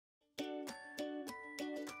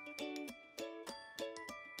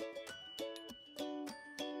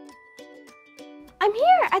I'm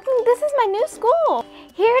here. I think this is my new school.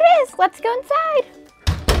 Here it is. Let's go inside.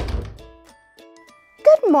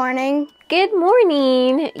 Good morning. Good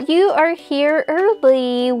morning. You are here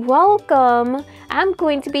early. Welcome. I'm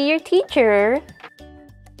going to be your teacher.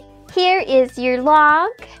 Here is your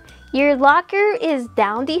lock. Your locker is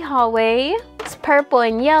down the hallway. It's purple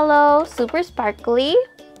and yellow, super sparkly.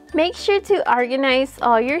 Make sure to organize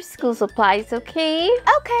all your school supplies, okay?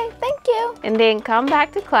 Okay, thank you. And then come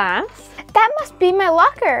back to class. That must be my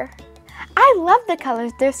locker. I love the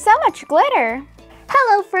colors. There's so much glitter.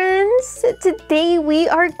 Hello friends! Today we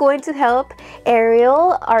are going to help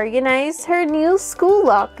Ariel organize her new school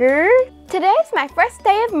locker. Today's my first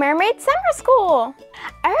day of Mermaid summer school.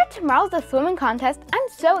 I heard tomorrow's the swimming contest. I'm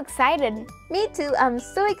so excited. Me too, I'm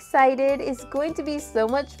so excited. It's going to be so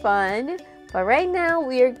much fun. But right now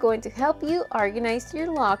we are going to help you organize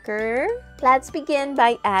your locker. Let's begin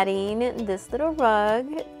by adding this little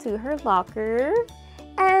rug to her locker.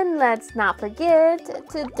 And let's not forget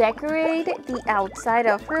to decorate the outside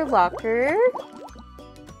of her locker.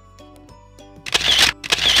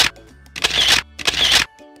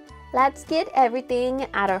 Let's get everything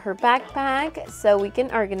out of her backpack so we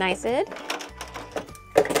can organize it.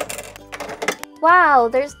 Wow,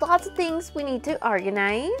 there's lots of things we need to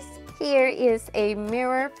organize. Here is a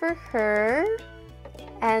mirror for her.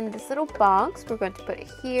 And this little box, we're going to put it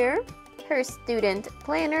here. Her student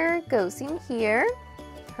planner goes in here.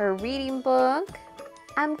 Her reading book.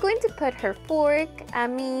 I'm going to put her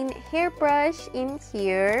hairbrush in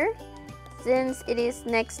here since it is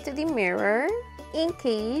next to the mirror in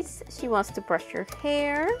case she wants to brush her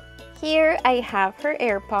hair. Here I have her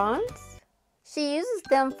AirPods. She uses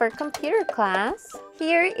them for computer class.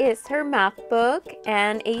 Here is her math book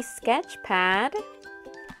and a sketch pad.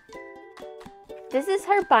 This is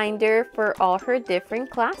her binder for all her different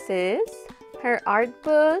classes. Her art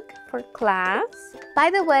book for class. By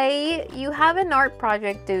the way, you have an art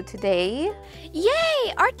project due today.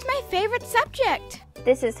 Yay! Art's my favorite subject.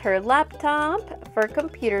 This is her laptop for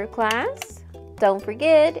computer class. Don't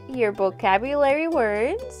forget your vocabulary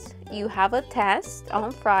words. You have a test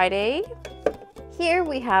on Friday. Here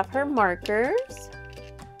we have her markers.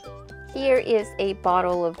 Here is a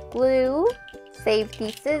bottle of glue,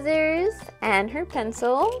 safety scissors, and her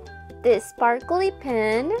pencil. This sparkly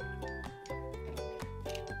pen,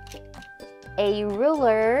 a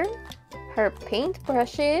ruler, her paint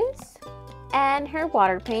brushes, and her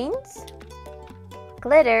water paints,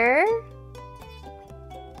 glitter,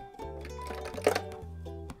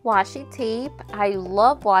 washi tape. I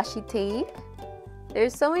love washi tape.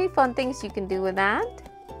 There's so many fun things you can do with that.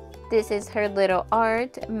 This is her little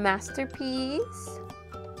art masterpiece.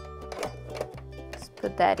 Let's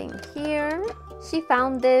put that in here. She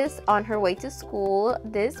found this on her way to school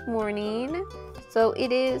this morning. So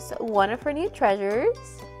it is one of her new treasures.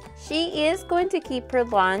 She is going to keep her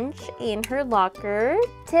lunch in her locker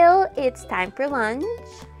till it's time for lunch.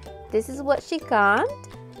 This is what she got.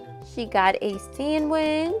 She got a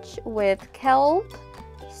sandwich with kelp,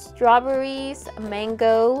 strawberries,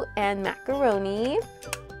 mango, and macaroni.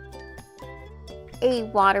 A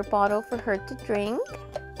water bottle for her to drink.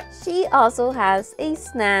 She also has a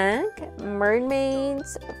snack,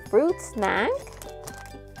 Mermaid's fruit snack.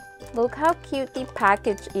 Look how cute the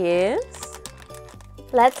package is.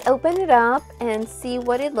 Let's open it up and see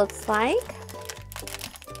what it looks like.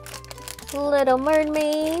 Little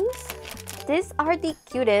mermaids. These are the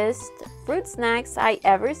cutest fruit snacks I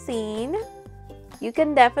ever seen. You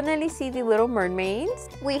can definitely see the little mermaids.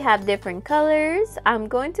 We have different colors. I'm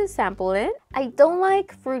going to sample it. I don't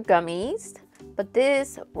like fruit gummies, but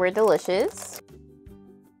these were delicious.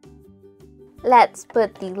 Let's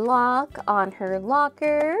put the lock on her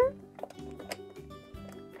locker.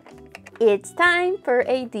 It's time for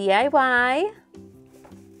a DIY.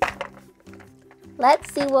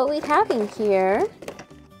 Let's see what we have in here.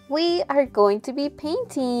 We are going to be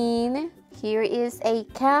painting. Here is a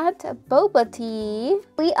cat boba tea.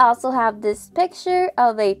 We also have this picture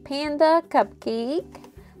of a panda cupcake,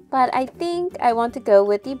 but I think I want to go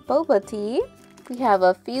with the boba tea. We have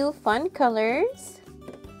a few fun colors.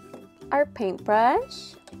 Our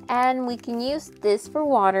paintbrush, and we can use this for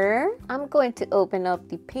water. I'm going to open up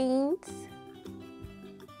the paints.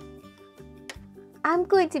 I'm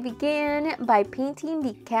going to begin by painting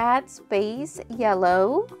the cat's face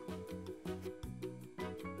yellow.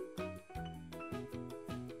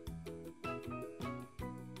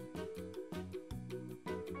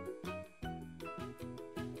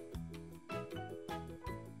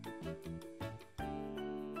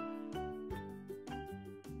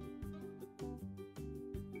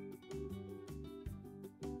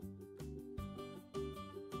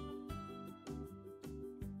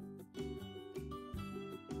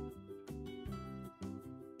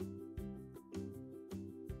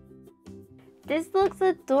 This looks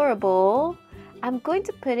adorable. I'm going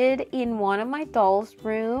to put it in one of my dolls'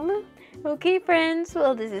 room. Okay friends,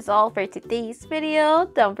 well this is all for today's video.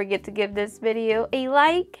 Don't forget to give this video a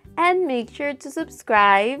like and make sure to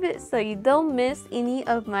subscribe so you don't miss any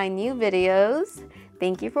of my new videos.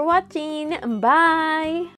 Thank you for watching. Bye!